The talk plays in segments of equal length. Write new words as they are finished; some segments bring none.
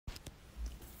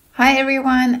Hi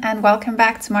everyone and welcome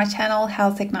back to my channel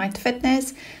Health Ignite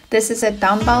Fitness. This is a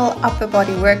dumbbell upper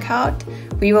body workout.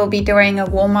 We will be doing a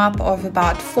warm-up of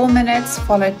about 4 minutes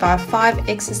followed by 5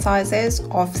 exercises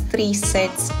of 3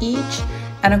 sets each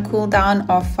and a cool down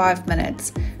of 5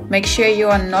 minutes. Make sure you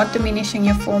are not diminishing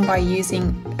your form by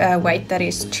using a weight that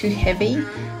is too heavy.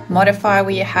 Modify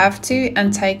where you have to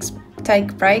and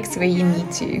take breaks where you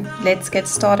need to. Let's get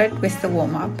started with the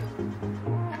warm-up.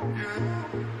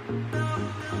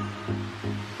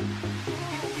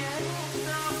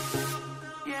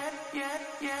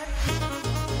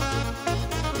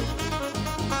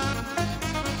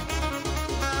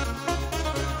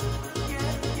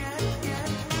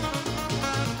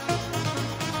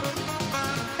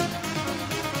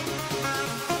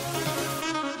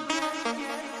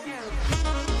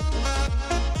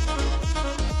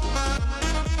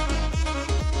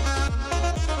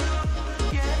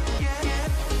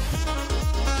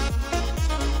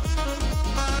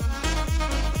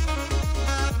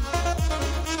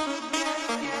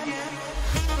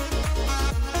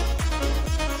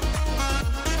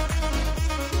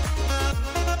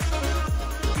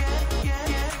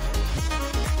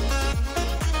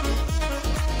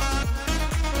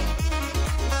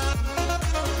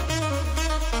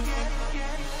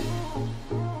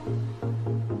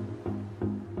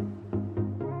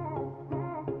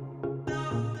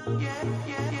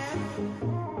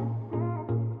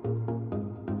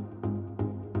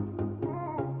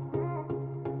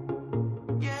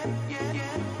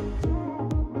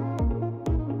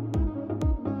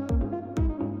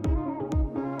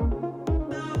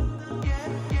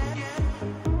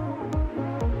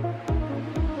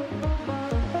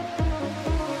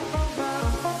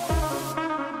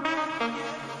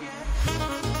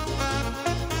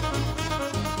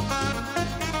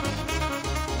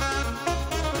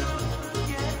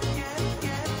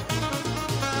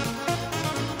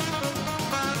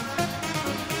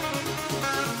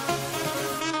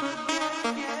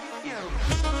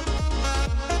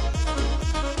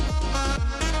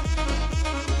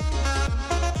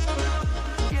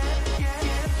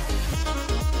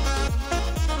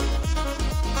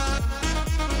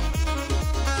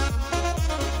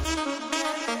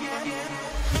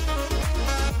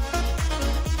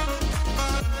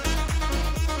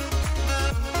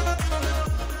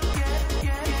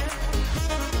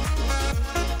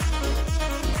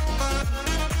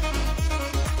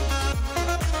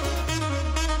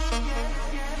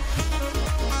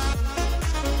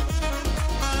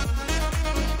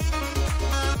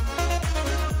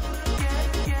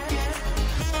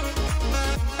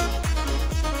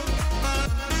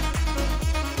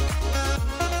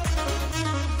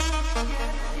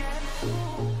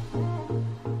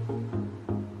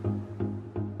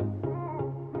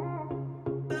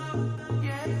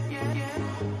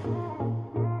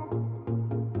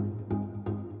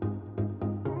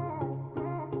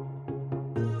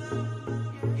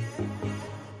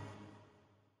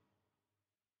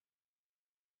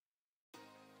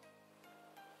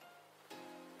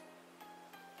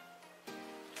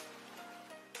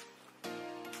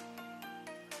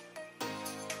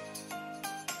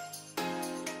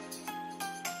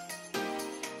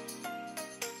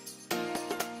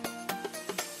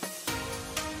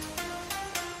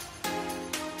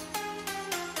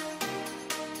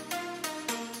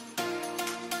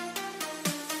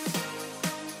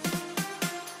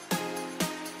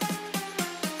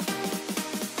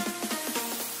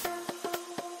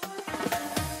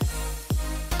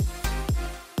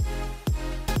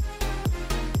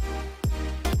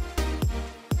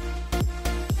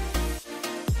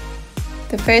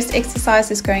 The first exercise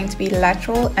is going to be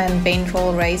lateral and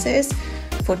ventral raises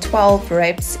for 12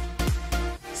 reps.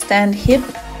 Stand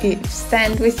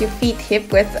with your feet hip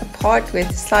width apart with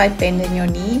a slight bend in your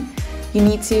knee. You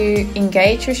need to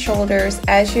engage your shoulders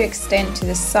as you extend to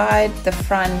the side, the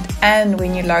front, and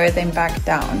when you lower them back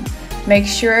down. Make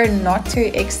sure not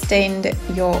to extend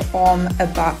your arm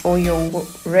above or your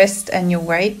wrist and your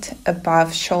weight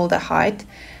above shoulder height.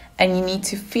 And you need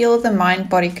to feel the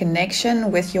mind-body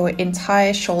connection with your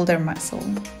entire shoulder muscle.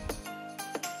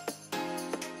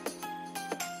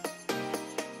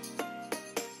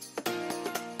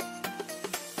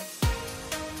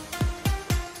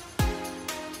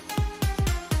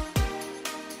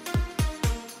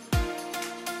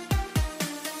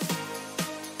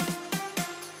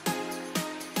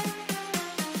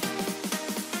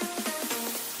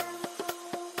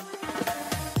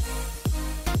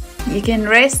 You can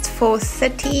rest for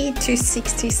 30 to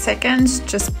 60 seconds.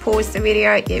 Just pause the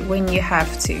video when you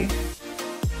have to.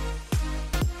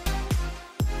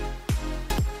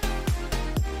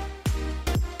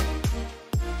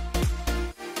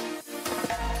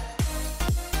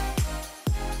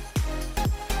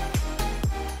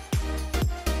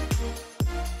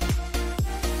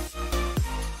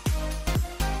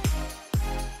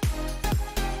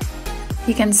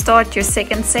 You can start your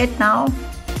second set now.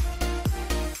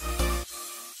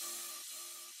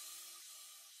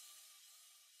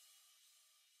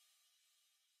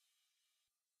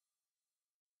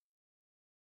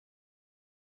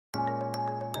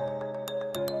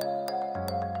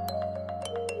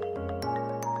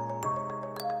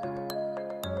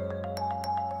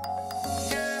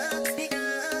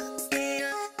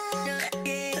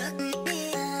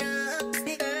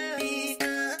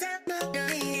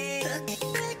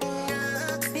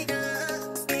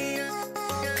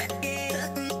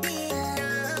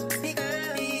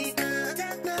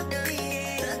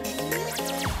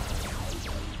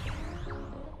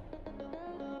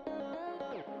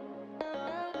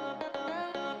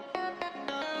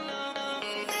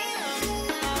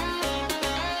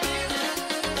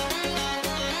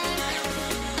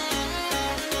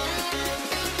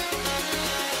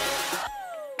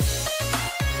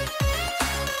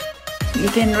 You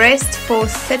can rest for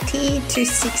 30 to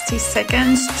 60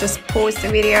 seconds. Just pause the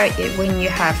video when you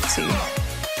have to.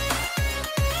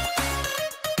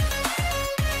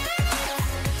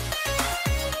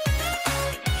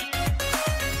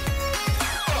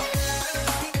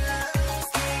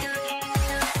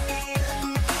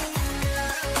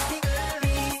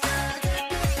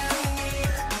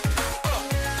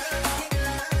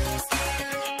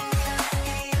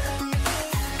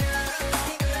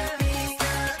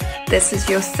 This is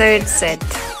your third set.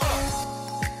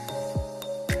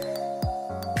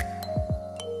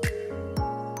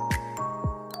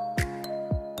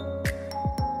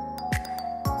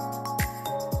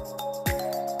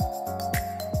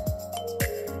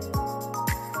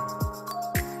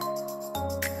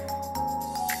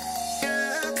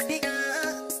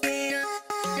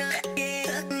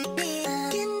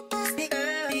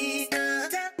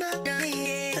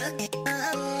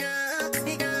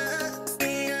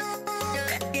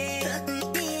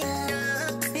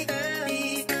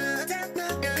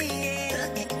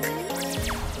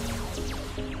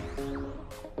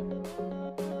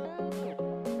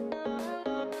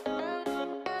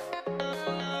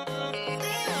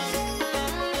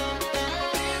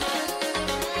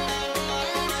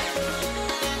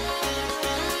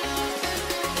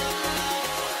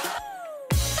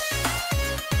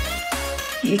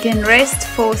 You can rest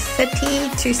for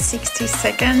 30 to 60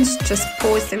 seconds. Just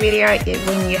pause the video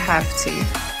when you have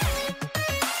to.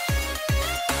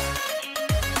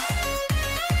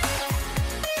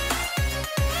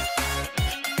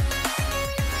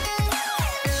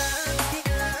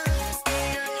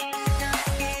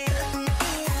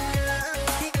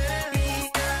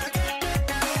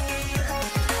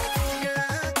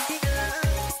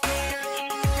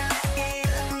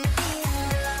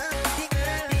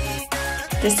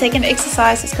 The second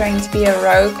exercise is going to be a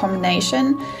row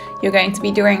combination. You're going to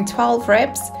be doing 12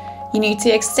 reps. You need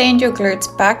to extend your glutes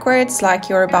backwards like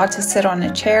you're about to sit on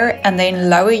a chair, and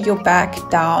then lower your back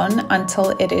down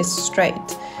until it is straight.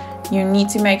 You need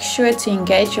to make sure to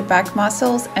engage your back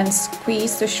muscles and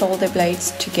squeeze the shoulder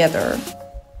blades together.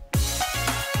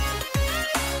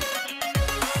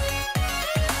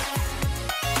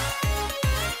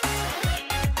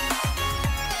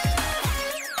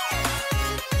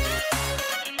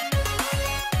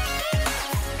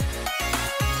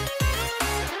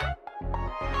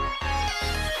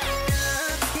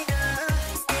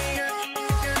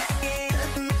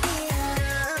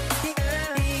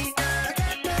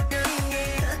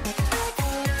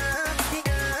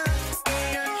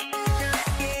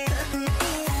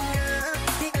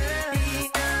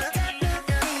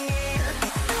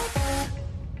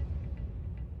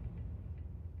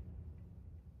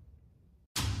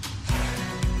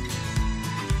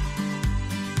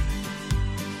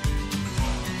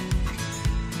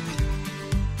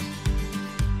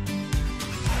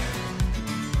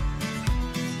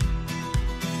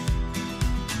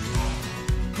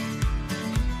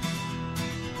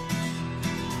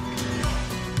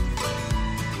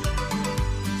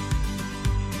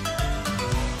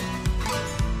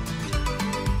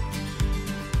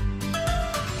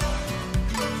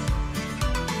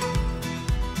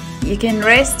 You can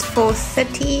rest for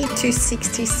 30 to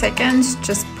 60 seconds.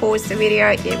 Just pause the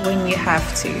video when you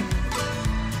have to.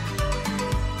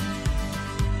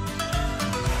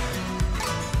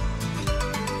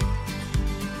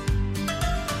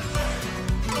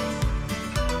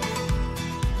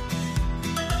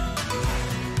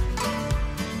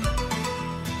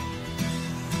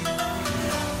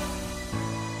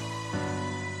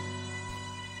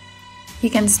 You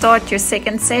can start your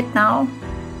second set now.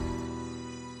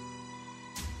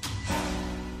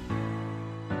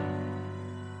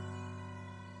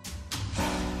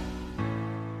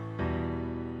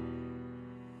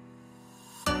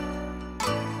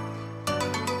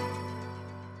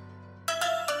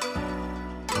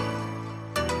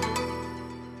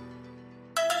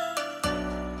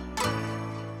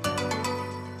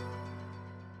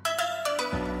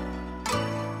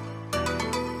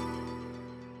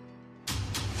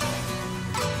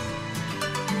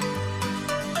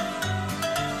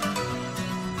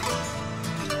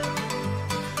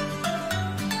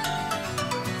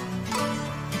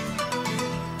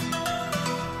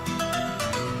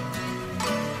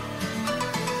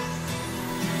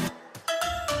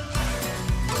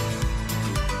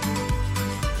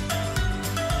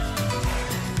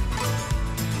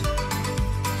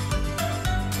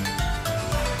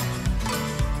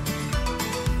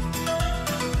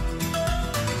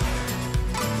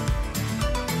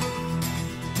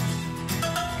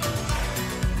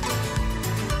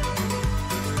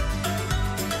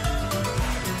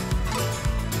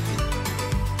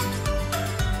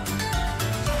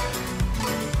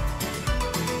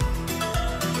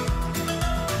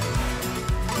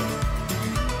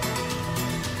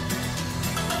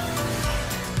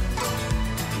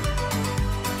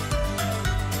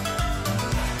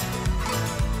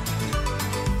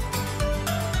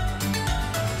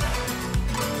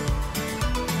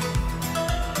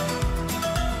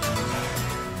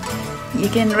 You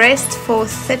can rest for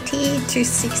 30 to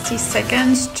 60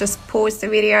 seconds. Just pause the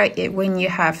video when you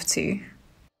have to.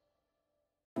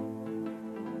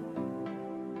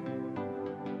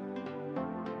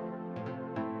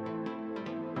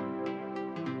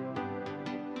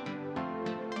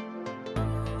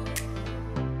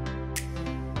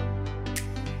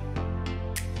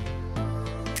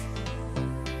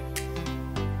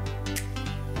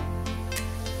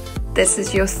 This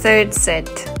is your third set.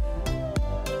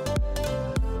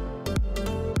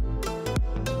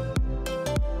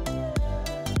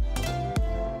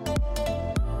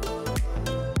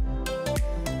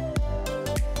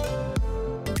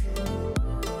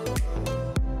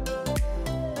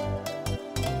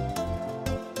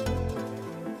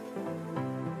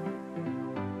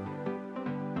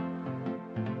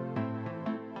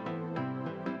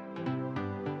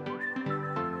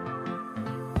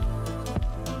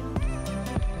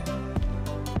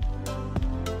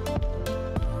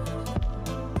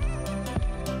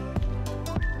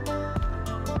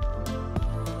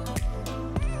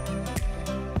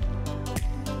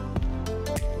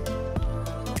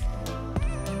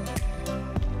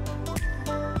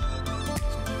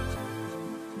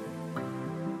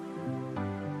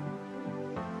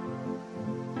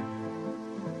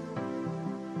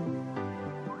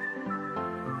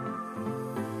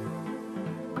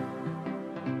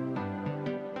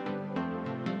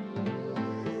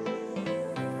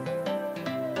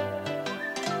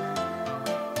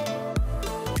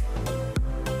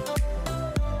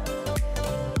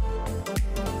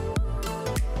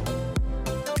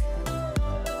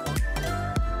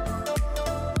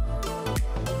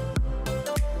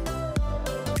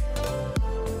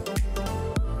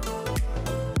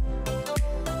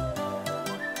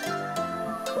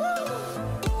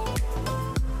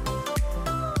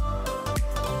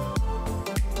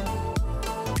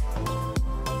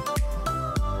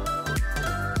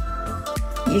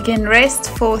 You can rest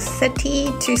for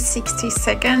 30 to 60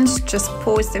 seconds. Just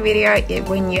pause the video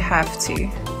when you have to.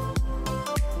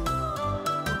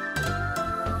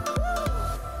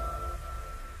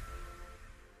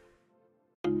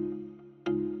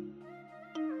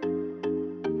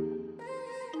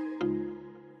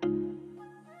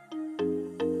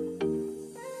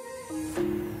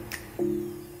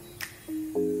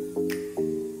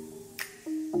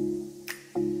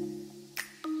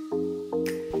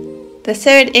 The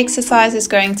third exercise is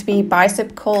going to be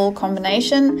bicep curl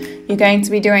combination. You're going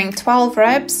to be doing 12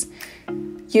 reps.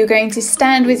 You're going to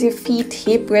stand with your feet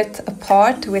hip width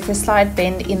apart with a slight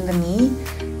bend in the knee.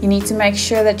 You need to make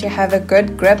sure that you have a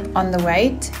good grip on the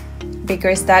weight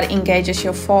because that engages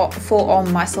your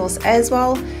forearm muscles as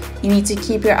well. You need to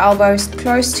keep your elbows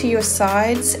close to your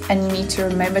sides and you need to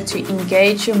remember to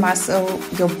engage your muscle,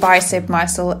 your bicep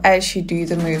muscle, as you do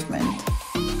the movement.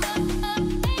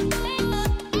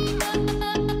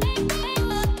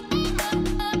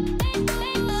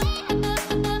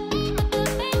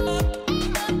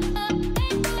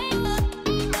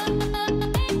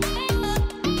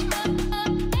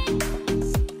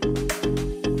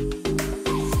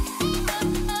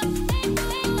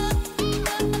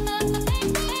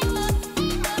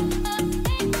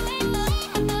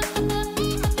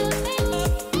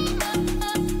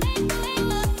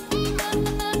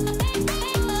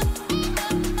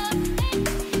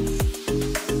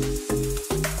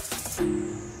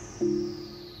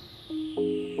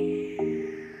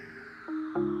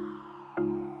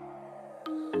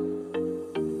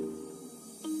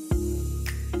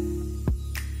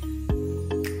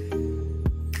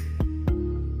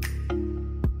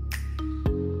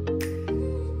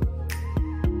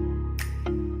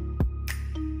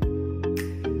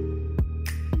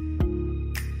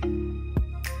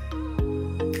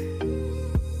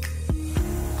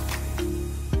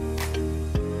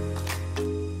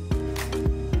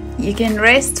 You can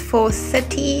rest for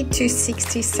 30 to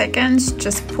 60 seconds.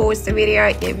 Just pause the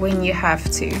video when you have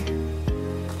to.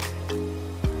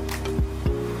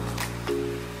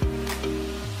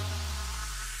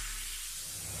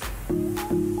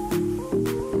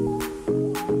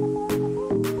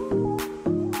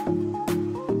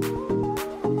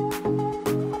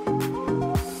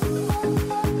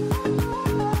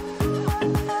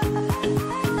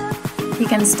 You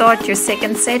can start your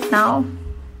second set now.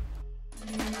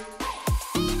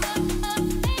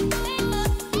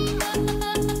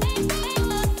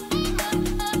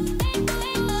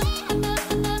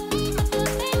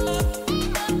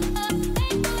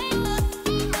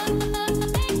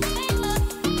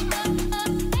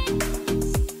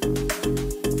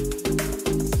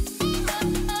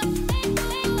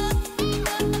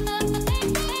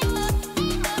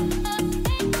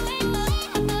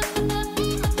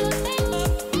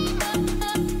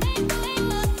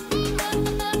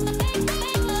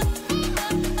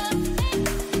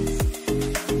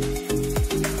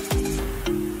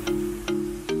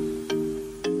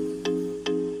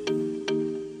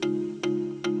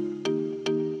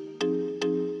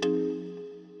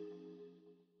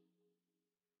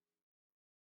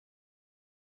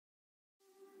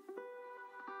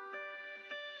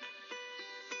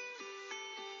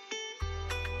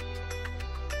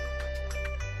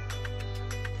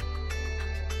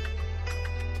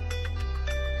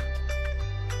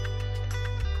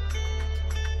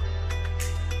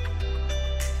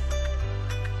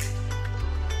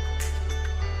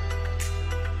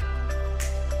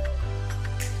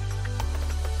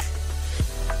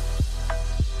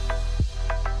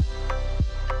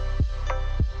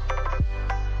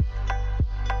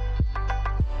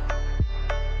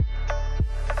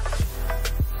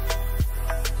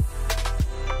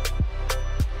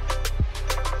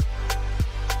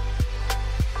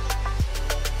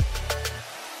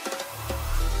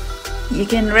 You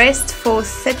can rest for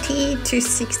 30 to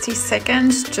 60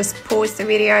 seconds. Just pause the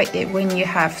video when you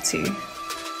have to.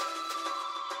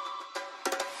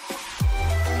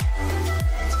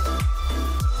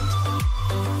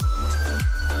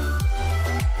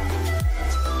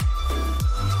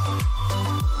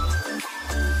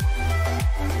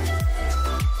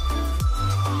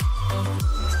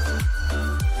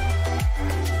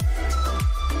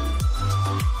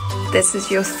 This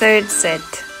is your third set.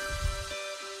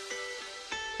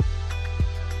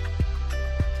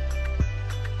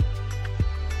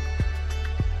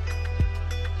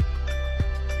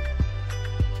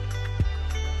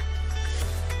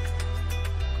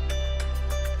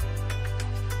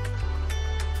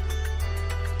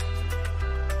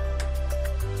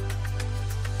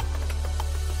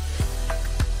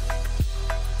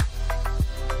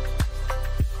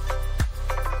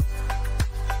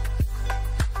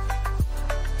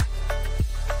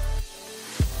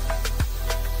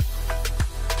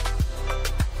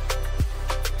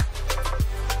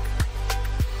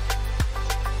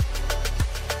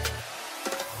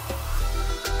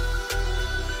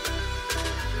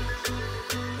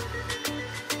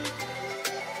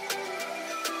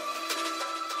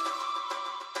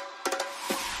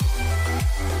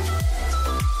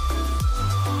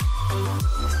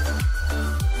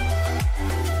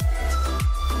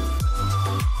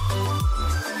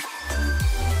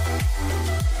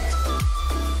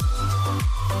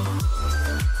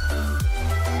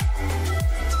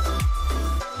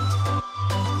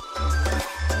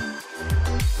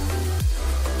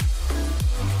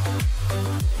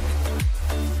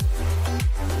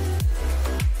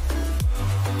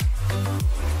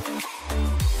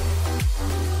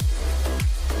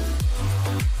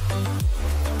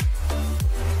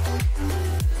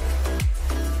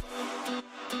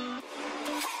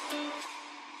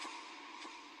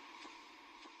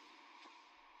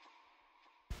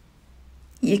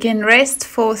 You can rest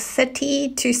for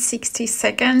 30 to 60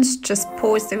 seconds. Just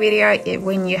pause the video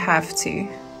when you have to.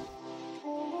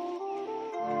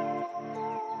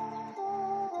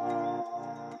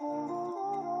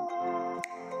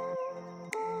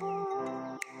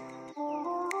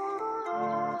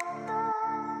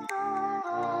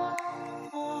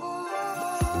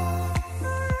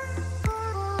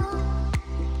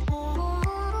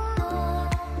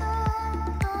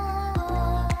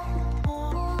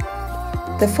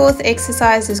 The fourth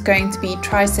exercise is going to be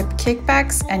tricep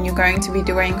kickbacks, and you're going to be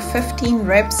doing 15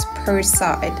 reps per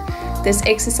side. This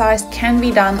exercise can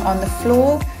be done on the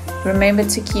floor. Remember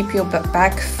to keep your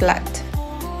back flat.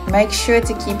 Make sure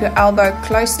to keep your elbow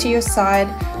close to your side.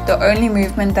 The only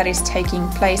movement that is taking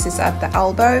place is at the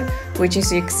elbow, which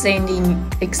is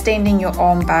extending your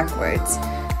arm backwards.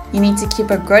 You need to keep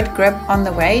a good grip on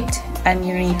the weight, and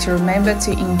you need to remember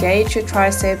to engage your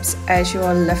triceps as you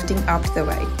are lifting up the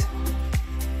weight.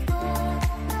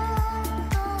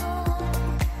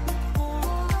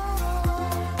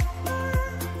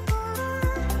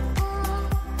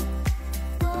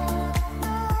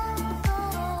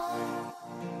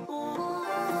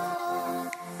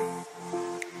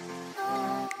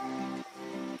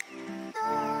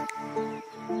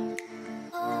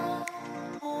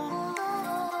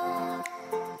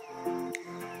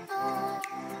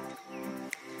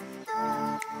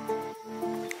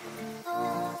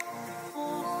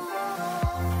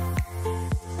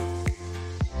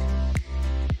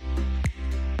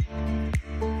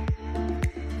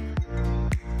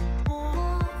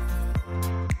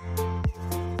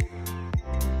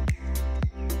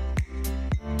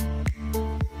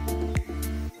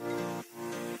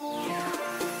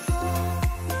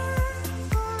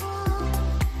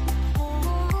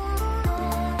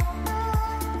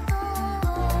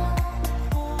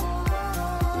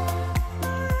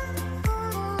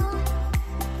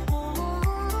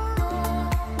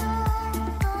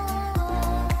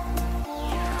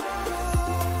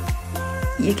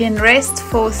 You can rest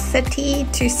for 30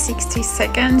 to 60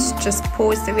 seconds. Just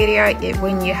pause the video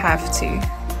when you have to.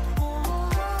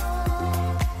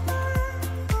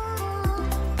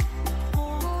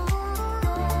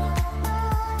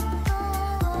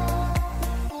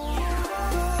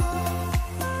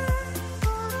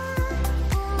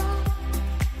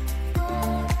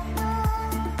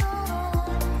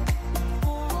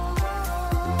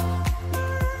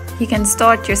 You can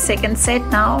start your second set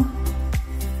now.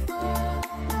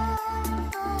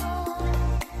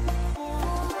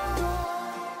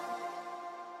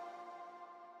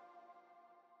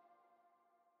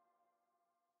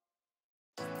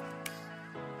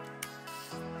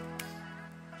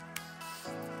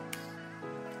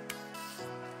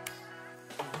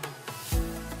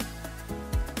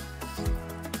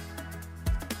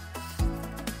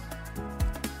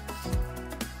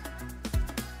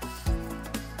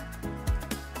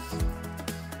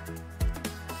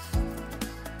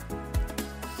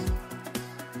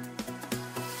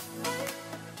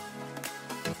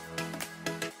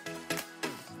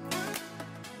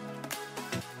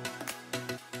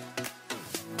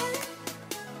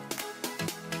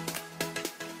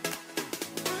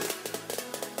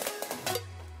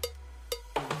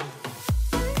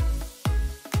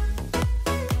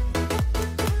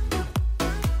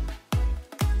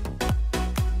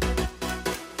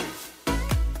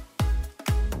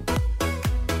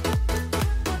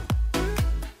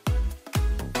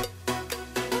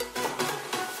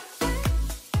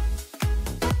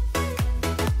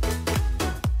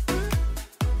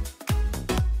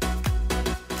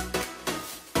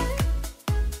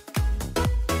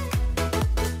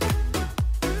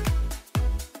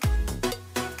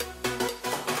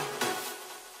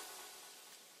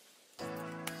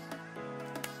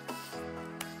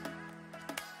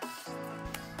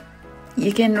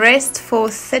 You can rest for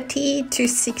 30 to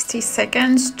 60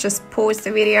 seconds. Just pause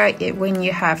the video when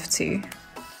you have to.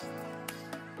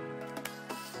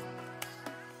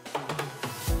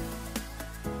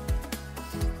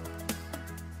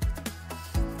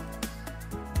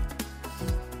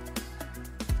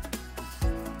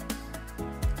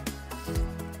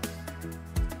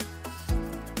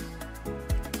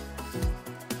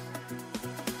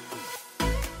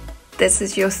 This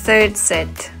is your third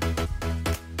set.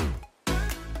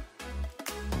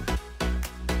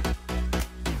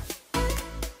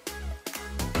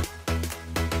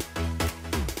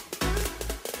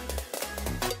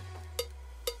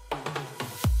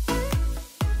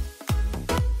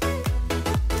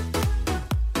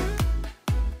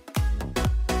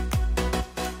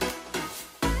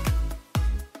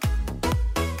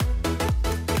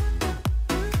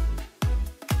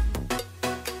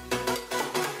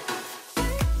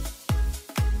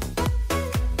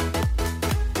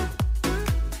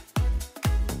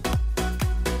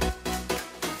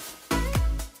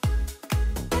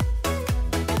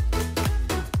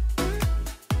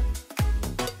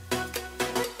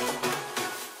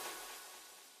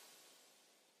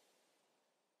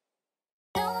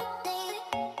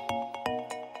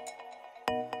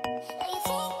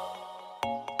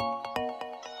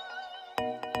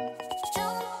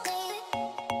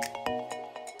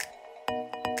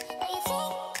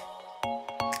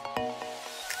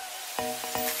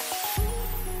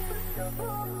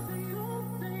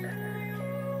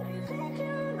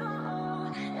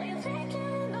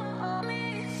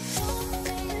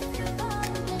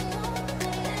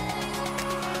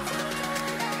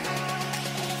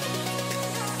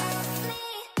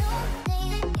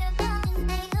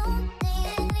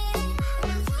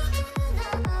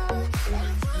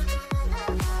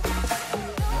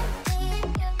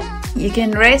 You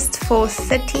can rest for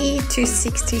 30 to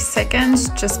 60 seconds.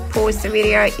 Just pause the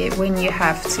video when you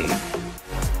have to.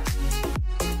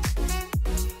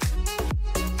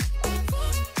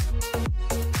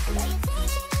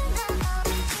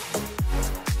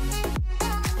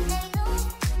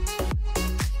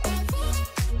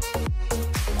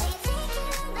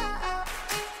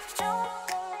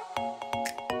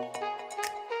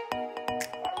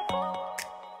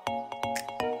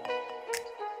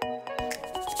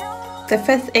 The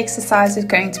fifth exercise is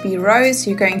going to be rows.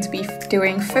 You're going to be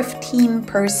doing 15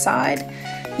 per side.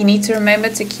 You need to remember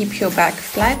to keep your back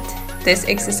flat. This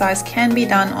exercise can be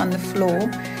done on the floor.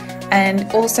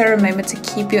 And also remember to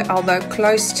keep your elbow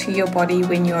close to your body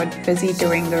when you're busy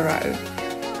doing the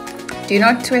row. Do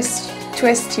not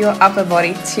twist your upper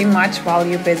body too much while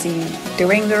you're busy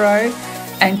doing the row,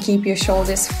 and keep your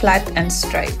shoulders flat and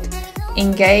straight.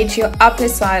 Engage your upper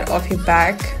side of your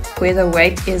back where the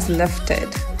weight is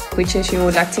lifted, which is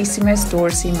your latissimus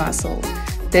dorsi muscle.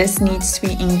 This needs to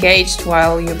be engaged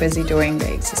while you're busy doing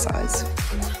the exercise.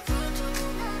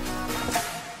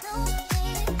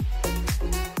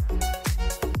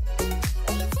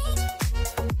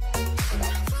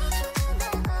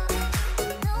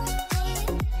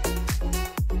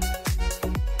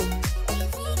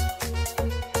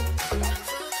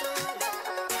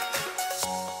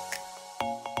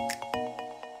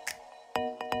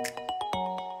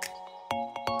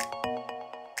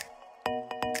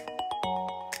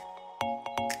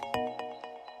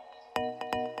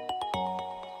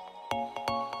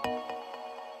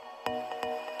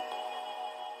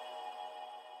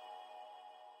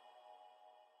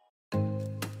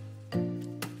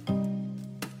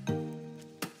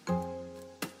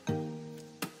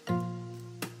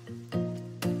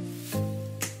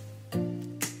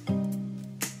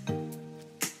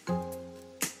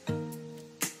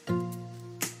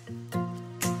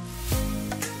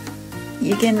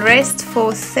 You can rest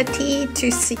for 30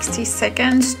 to 60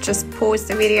 seconds. Just pause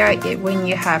the video when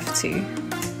you have to.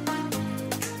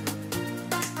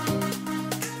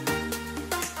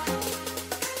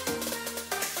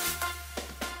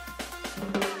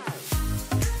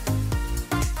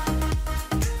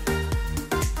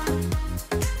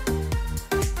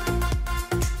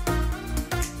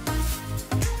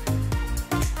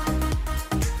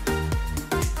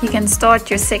 You can start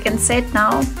your second set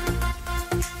now.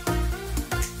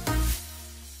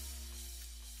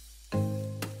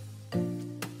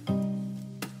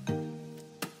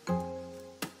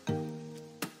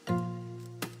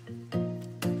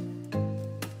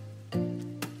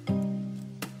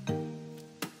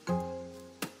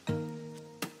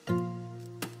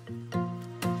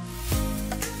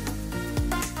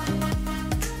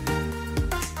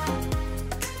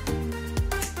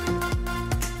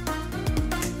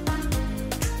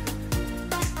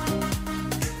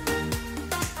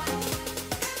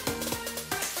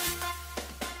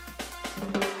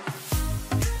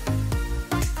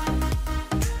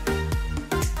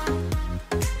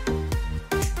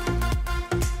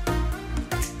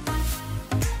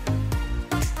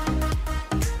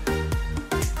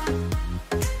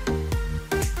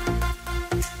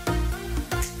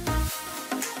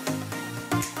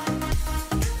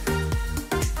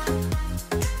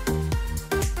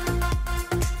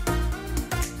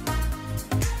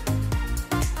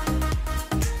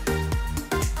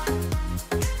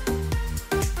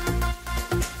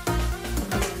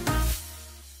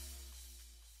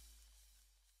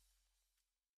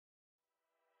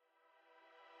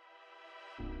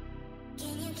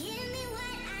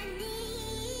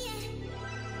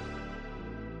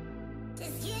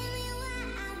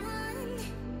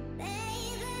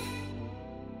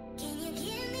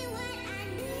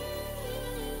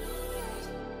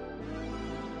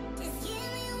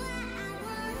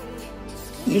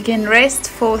 You can rest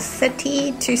for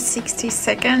 30 to 60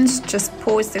 seconds. Just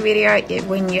pause the video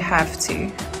when you have to.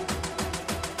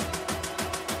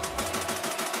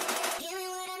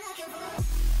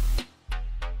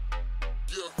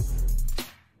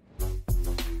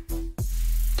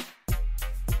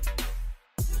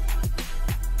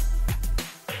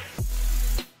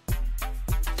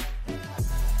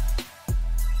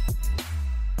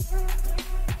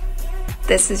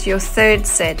 This is your third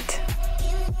set.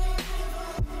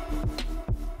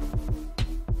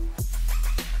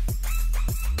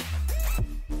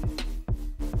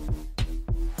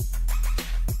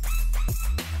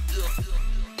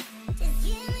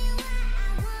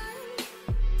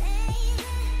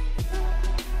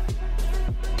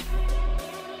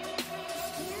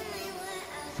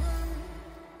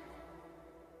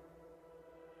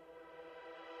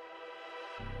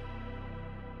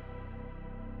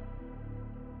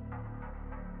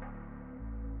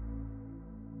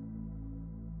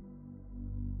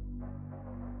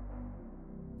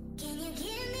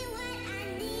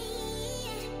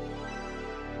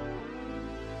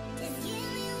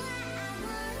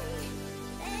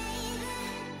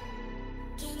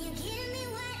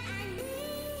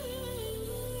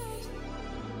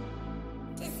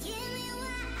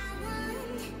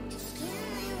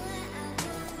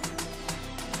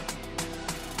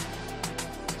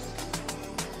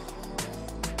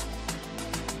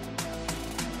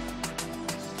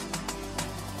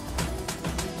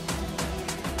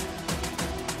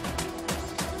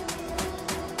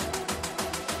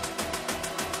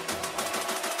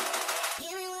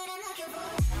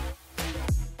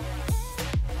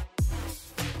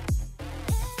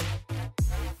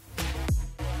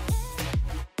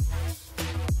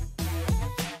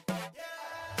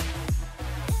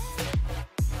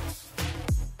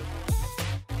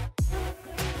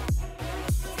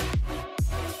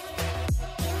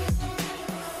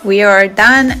 We are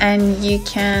done and you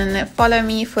can follow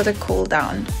me for the cool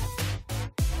down.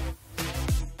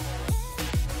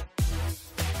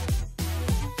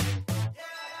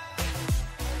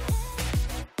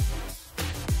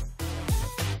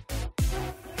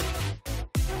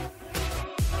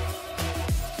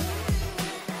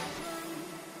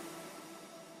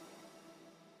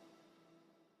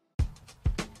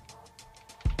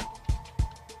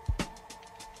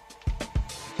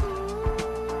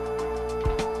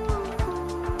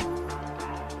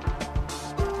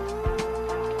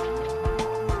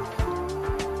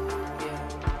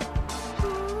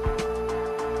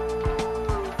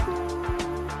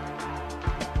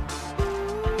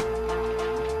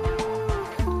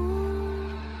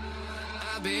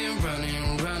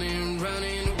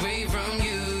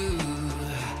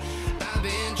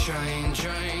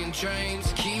 Trying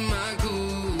to keep my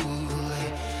cool.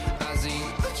 I see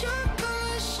what your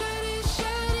colors shining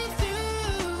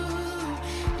through.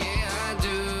 Yeah, I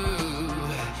do.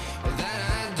 That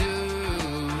I do.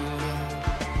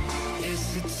 Is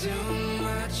it too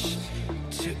much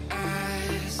to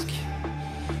ask?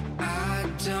 I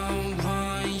don't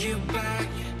want you back.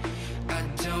 I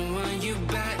don't want you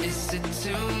back. Is it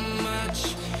too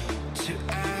much to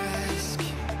ask?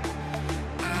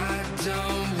 I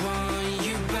don't want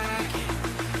you back.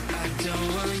 I don't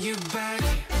want you back.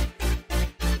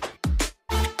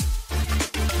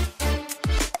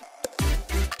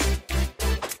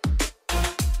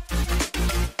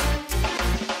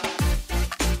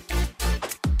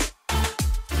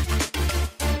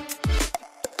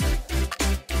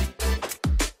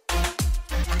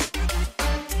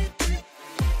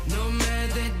 No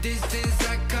matter distance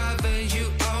I cover, you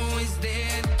always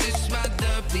there. This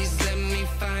mother, please let me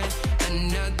find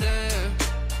another.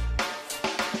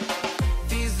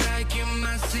 Feels like you're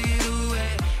my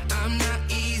silhouette. I'm not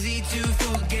easy to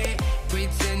forget.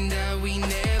 Pretend that we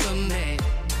never met.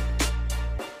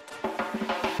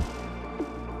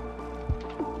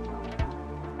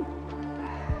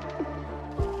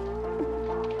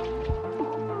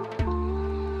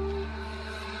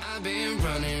 I've been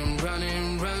running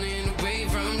away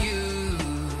from you.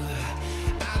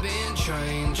 I've been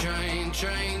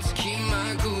trying